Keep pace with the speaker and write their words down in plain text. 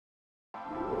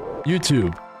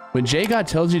YouTube. When J God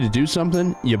tells you to do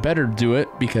something, you better do it,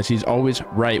 because he's always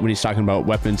right when he's talking about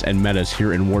weapons and metas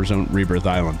here in Warzone Rebirth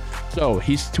Island. So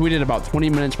he's tweeted about 20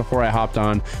 minutes before I hopped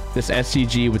on, this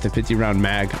STG with the 50 round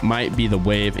mag might be the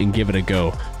wave, and give it a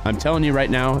go. I'm telling you right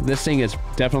now, this thing is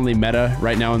definitely meta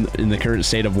right now in the current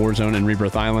state of Warzone and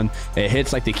Rebirth Island. It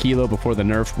hits like the kilo before the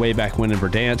nerf way back when in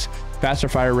Verdansk. Faster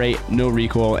fire rate, no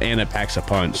recoil, and it packs a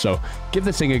punch. So give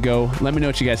this thing a go. Let me know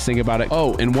what you guys think about it.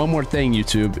 Oh, and one more thing,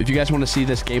 YouTube. If you guys want to see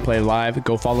this gameplay live,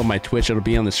 go follow my Twitch. It'll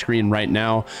be on the screen right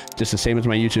now, just the same as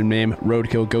my YouTube name,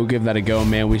 RhodekILL. Go give that a go,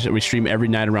 man. We stream every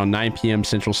night around 9 p.m.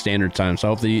 Central Standard Time. So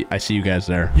hopefully I see you guys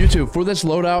there. YouTube, for this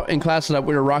loadout and class setup,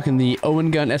 we're rocking the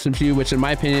Owen gun SMG, which in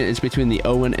my opinion is between the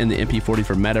Owen and the MP40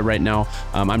 for meta right now.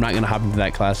 I'm not going to hop into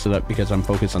that class setup because I'm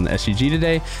focused on the STG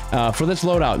today. For this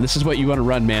loadout, this is what you want to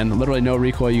run, man. Literally no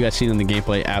recoil. You guys seen in the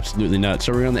gameplay, absolutely nuts.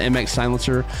 So we're on the MX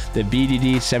silencer, the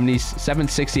BDD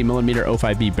 760mm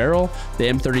 05B barrel, the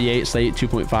M38 Slate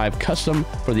 2.5 custom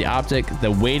for the optic,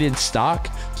 the weighted stock,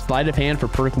 sleight of hand for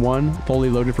perk 1, fully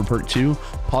loaded for perk 2,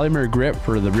 polymer grip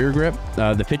for the rear grip,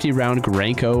 the 50 round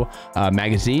Granco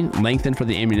magazine, lengthened for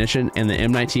the ammunition, and the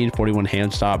M19 41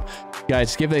 hand stop.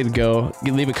 Guys, give it a go.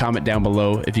 Leave a comment down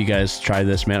below if you guys try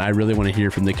this, man. I really want to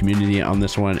hear from the community on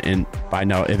this one and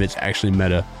find out if it's actually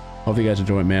meta. Hope you guys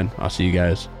enjoy it, man. I'll see you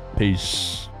guys.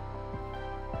 Peace.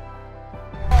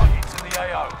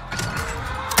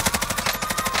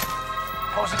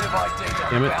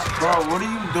 Damn it. Bro, what are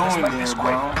you doing there,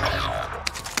 bro?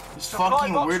 This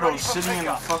fucking weirdo sitting in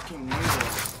a fucking window.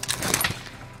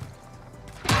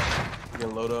 You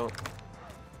can load out.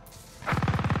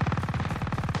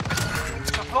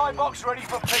 Supply box ready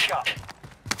for pickup.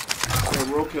 Yeah,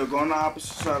 RhodekILL, go on the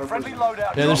opposite side of Friendly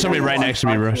loadout. Yeah, there's somebody right next to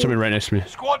me, bro. Somebody right next to me.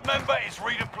 Squad member is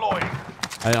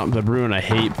redeploying. I don't, the Bruin I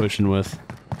hate pushing with.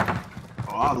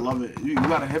 Oh, I love it. You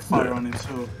got a hip fire on it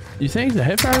too. You think the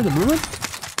hip fire of the Bruin?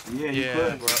 Yeah, you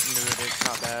could. Bro, it's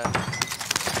not bad.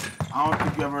 I don't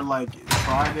think you ever like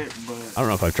tried it, but I don't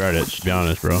know if I've tried it, to be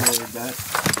honest, bro. Yeah,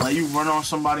 that, like you run on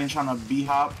somebody and trying to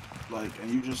b-hop, like, and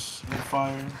you just hit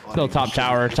fire. Like, Still top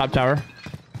tower, top tower.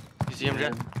 You see him,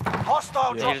 Jen?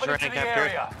 Hostile Yeah, dropping into the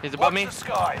area. He's above me. Watch the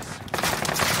skies.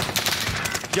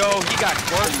 Yo, he got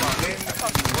worse.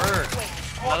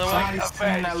 Another one. Somebody's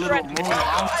seen that little moon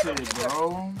outfit,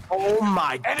 bro. Oh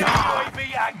my Enemy god.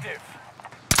 UAV active.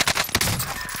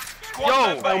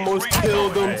 Yo, almost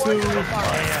killed them too.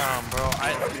 Damn, bro.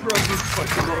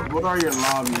 What are your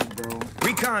lobbies, bro?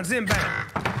 Recon's inbound.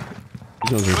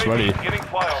 These ones are sweaty. Getting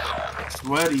filed.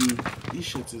 Sweaty. These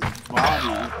shits is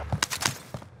body.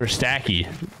 They're stacky.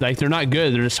 Like, they're not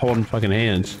good, they're just holding fucking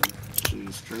hands. Shit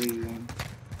is crazy, man.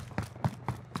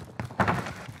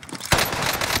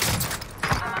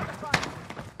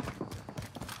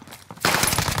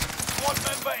 Squad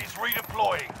member is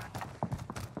redeploying.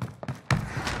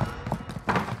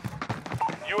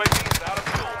 UAV is out of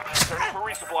fuel. Search for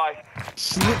resupply.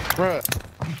 Bruh.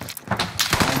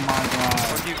 Oh my god.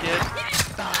 What you kid?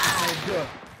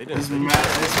 There's some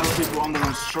people under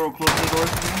the stroke closing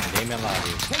doors. Name and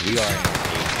lobby. We are in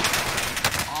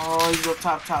Oh, you go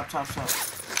top.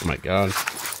 Oh my god.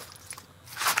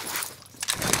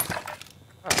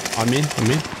 On me, on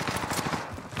me.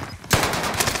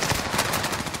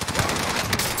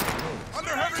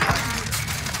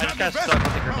 I just got stuck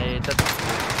with the grenade. That's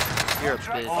you're a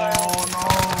bitch. Oh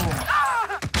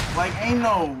no. Like, ain't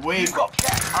no way.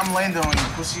 I'm landing on you,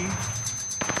 pussy.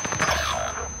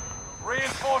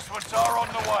 Reinforcements are on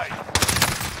the way.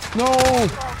 No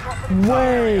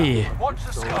way. Watch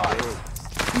the skies.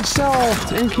 He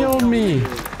selfed and killed me.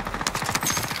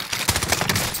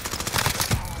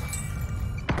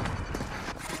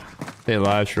 Stay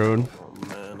alive, Rhode. Oh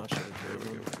man, I should have killed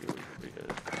him.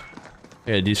 I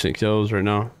got decent kills right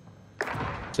now.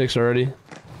 6 already.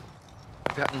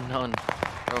 Got none.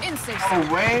 No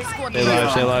way. Stay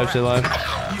alive, stay alive, stay alive.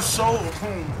 You so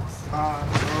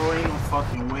bro, ain't no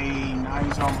fucking way. Now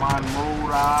he's on my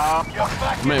loadout.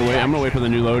 I'm gonna wait for the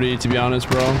new loadie, to be honest,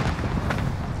 bro.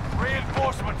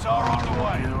 Reinforcements are on the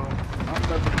way. I'm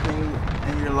not the thing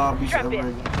in your lobbies ever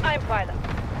again. I'm pilot.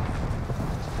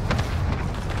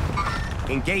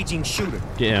 Engaging shooter.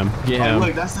 Get him, get Oh, him.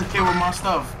 look, that's the kid with my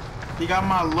stuff. He got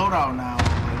my loadout now.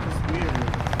 Like, it's weird.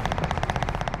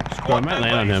 Bro, I might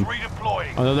land on him.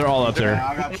 Oh, no, they're all up there. Yeah,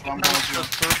 I got you. I'm going to. There's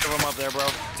 3 of them up there, bro.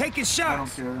 Taking I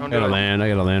shots. don't care. I gotta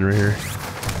land right here.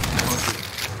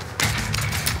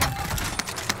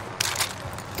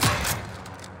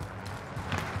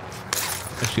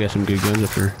 Actually got some good guns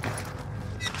up here.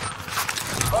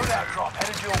 Loadout drop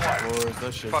headed your way. Boys,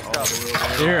 that shit's all the way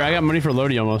there. Here, I got money for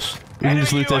Lodi almost. We can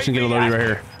just loot this and get a Lodi right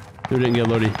here. Dude didn't get a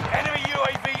Lodi. Enemy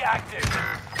UAV active.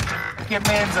 your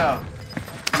mans up.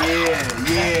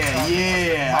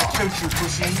 Yeah. I killed you,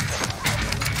 pussy.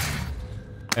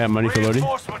 I got money for loading.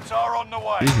 Reinforcements are on the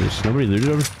way. Jesus, nobody looted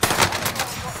over.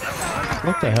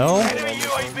 What the hell? Enemy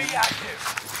UAV active.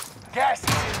 Gas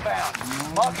is inbound.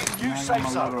 Marking new safe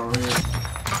zone.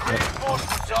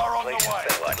 Reinforcements are on the way.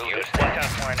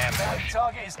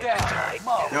 Target is down.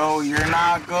 Mark. Yo, you're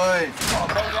not good.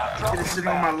 You're sitting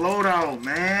on my loadout,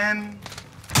 man.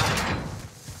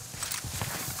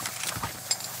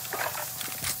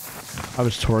 I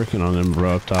was twerking on them,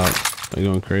 bro, up top. They're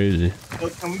going crazy. Yo,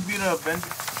 can we beat a bench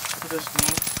for this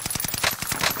game?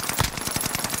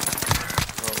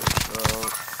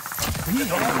 He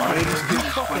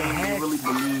really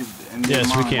believed in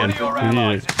yes, we can. We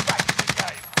need it.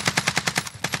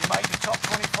 You made the top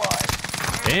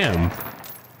 25. Damn.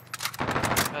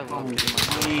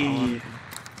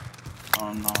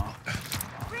 Oh no.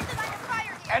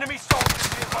 Enemy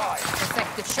soldiers nearby.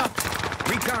 Effective shot.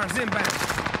 Recon's inbound.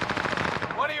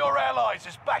 One of your allies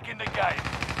is back in the game.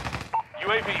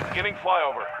 UAV beginning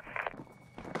flyover.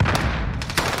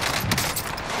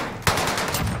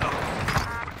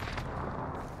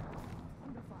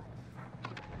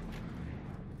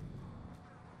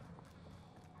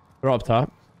 They're up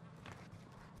top.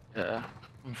 Yeah.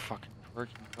 I'm fucking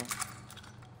working, bro.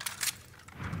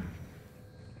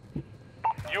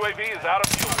 UAV is out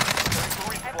of fuel.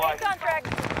 Resupply. Contract.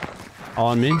 All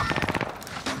on me.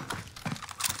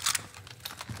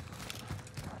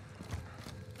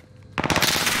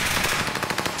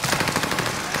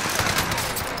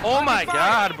 Oh my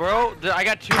god, bro. I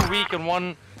got 2 weak and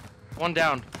one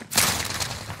down.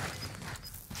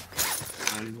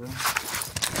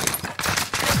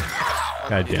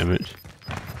 God damn it.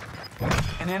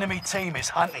 An enemy team is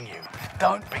hunting you.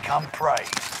 Don't become prey.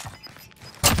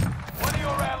 One of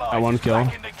your allies I one is kill.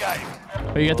 back in the game.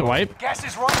 Oh, you got the wipe? Gas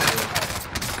is right.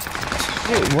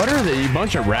 Hey, what are they? A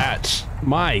bunch of rats.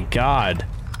 My god.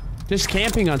 Just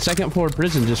camping on second floor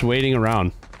prison, just waiting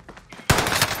around.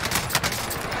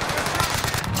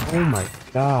 Oh my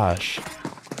gosh.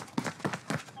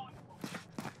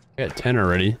 I got 10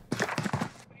 already. I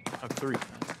have 3. I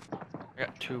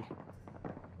got 2.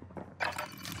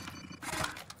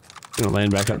 Gonna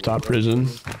land back up top prison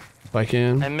if I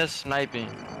can. I miss sniping.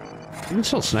 You can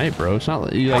still snipe, bro. It's not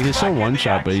like it's still one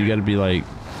shot, but you gotta be like.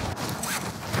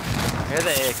 Here's the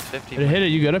AX-50. Did it hit it?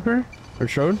 You good up here? Or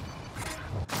Rhode?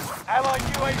 Allied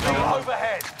UAV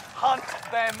overhead. Hunt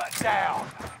them down.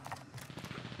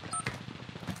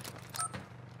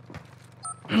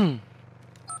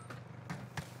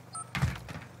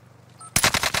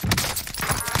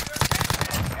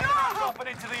 Dropping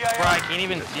into the AR. Bro, I can't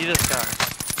even see this guy.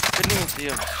 Couldn't even see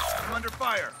him. I'm under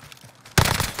fire.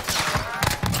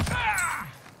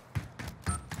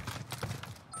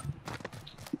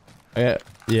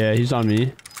 Yeah, he's on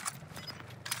me.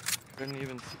 Couldn't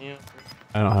even see him.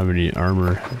 I don't have any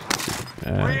armor.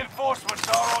 Reinforcements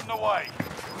are on the way.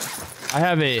 I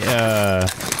have a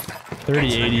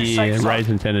 3080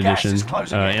 Ryzen 10 edition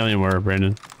Alienware,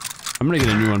 Brandon. I'm gonna get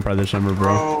a new one probably this summer,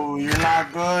 bro. Bro, you're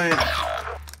not good.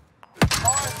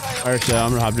 Alright, so I'm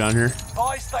gonna hop down here.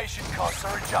 Buy station costs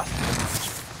are adjusted.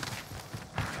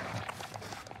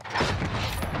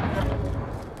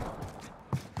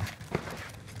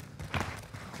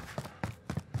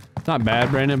 It's not bad,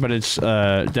 Brandon, but it's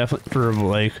definitely for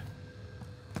like.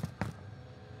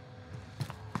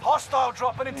 Hostile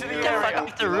dropping into the Yeah, area.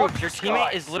 fuck the roof. Your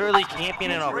teammate is literally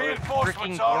camping in a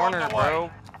freaking corner,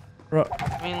 bro.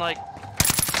 I mean, like.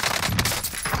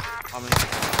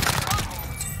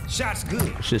 Shot's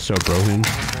good. It's just so broken.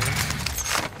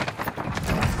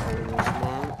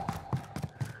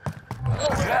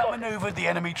 You outmaneuvered the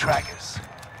enemy trackers.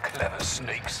 Clever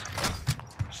sneaks.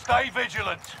 Stay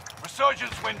vigilant.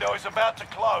 Resurgence window is about to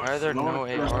close. Why are there no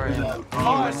AR?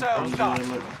 Fire sales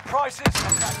done. Prices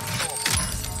are back to normal.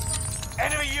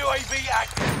 Enemy UAV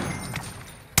active.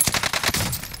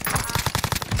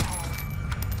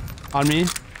 On me.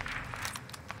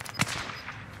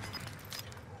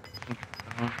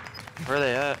 Where are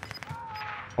they at?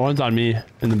 One's on me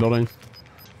in the building.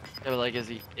 Yeah, but like, is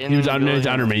he in He was the building?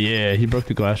 under me. Yeah, he broke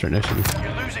the glass right next to me.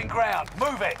 You're losing ground.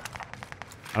 Move it.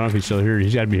 I don't know if he's still here.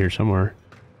 He's got to be here somewhere.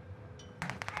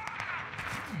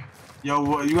 Yo,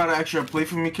 what, you got an extra plate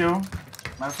for me, kill?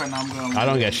 Matter of fact, now I'm gonna. I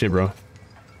don't get shit, bro.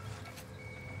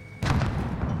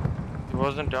 He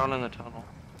wasn't down in the tunnel.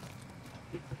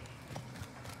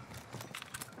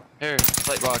 Here,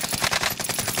 plate box.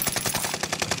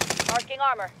 Marking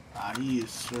armor. Ah, he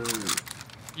is served.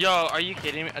 Yo, are you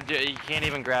kidding me? Dude, you can't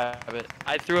even grab it.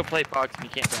 I threw a plate box and you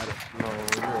can't grab it. No,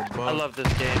 you're a bum. I love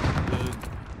this game. Dude.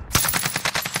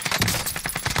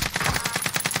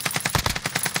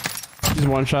 He's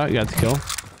one shot. You got the kill.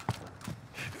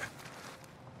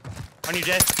 On you,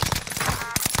 Jay.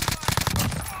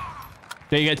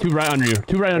 Yeah, you got two right under you.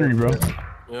 Two right under you, bro. Yep.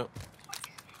 Yo, there's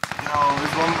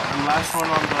one, the last one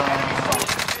on the...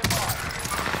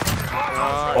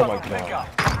 Oh my god.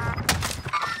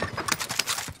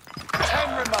 10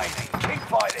 remaining. Keep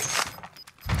fighting.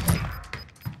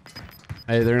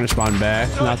 Hey, they're gonna spawn back.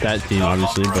 Not that team,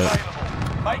 obviously, but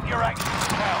Make your actions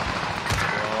count.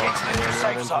 Get to the new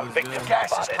safe zone. Victim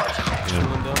gas is present.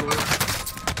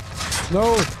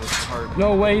 no,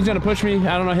 no way. He's gonna push me.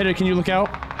 I don't know. Hit it. Can you look out?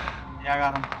 Yeah, I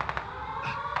got him.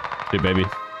 Dude, baby.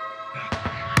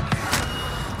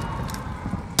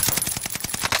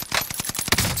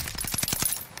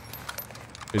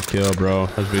 Good kill, bro.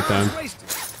 That was big time.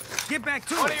 Get back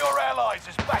to One it. of your allies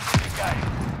is back in the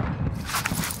game.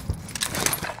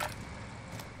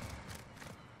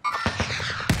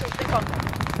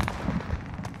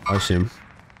 I see him.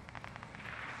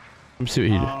 Let me see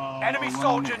what he did. Enemy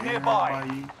soldier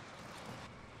nearby.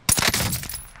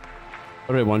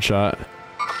 Already one shot.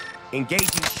 Engaging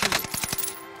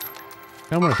shooter.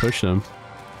 I'm gonna push them.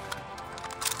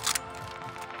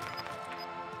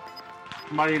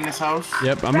 Somebody in this house?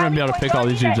 Yep, I'm gonna be able to pick all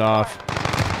these dudes off.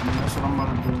 That's what I'm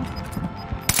about to do.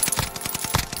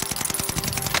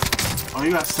 Oh,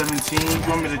 you got 17. You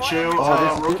want me to chill,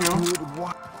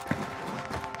 Roadkill?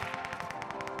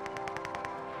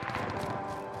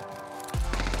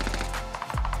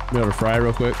 Be able to fry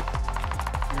real quick.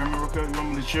 You hear me, Roadkill? You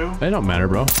want me to chill? It don't matter,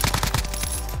 bro.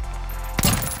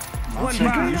 I'm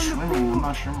checking you streaming. I'm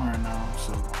not streaming right now,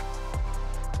 so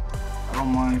I don't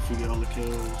mind if you get all the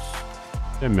kills.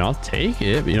 I mean, I'll take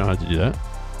it, but you don't have to do that.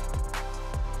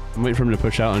 I'm waiting for him to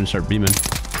push out and start beaming.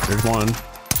 There's one.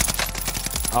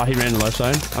 Oh, he ran to the left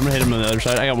side. I'm gonna hit him on the other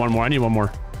side. I got one more. I need one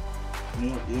more.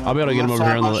 Yeah. I'll be able to get him over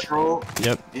here on the left.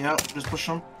 Yep. Yep, just push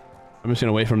him. I'm just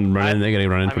gonna wait for him to run in. They gotta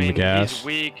run in from the gas. He's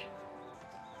weak.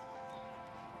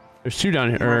 There's two down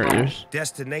here. There's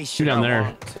Destination. two down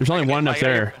there. There's only one up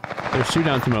there. There's two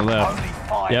down to my Only left.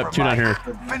 5 Yep, two down remain.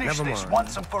 here. Finish Never this mind.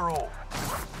 once and for all.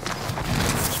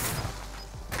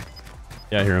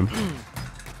 Yeah, I hear him.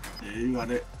 Yeah, you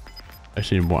got it.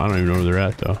 Actually, I don't even know where they're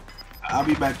at though. I'll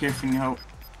be back here if you need help.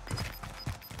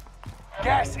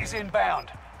 Gas is inbound.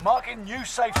 Marking new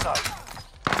safe zone.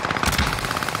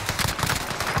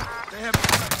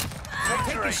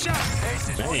 Victory. This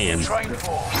is what Man. you trained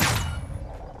for.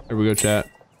 Here we go, chat.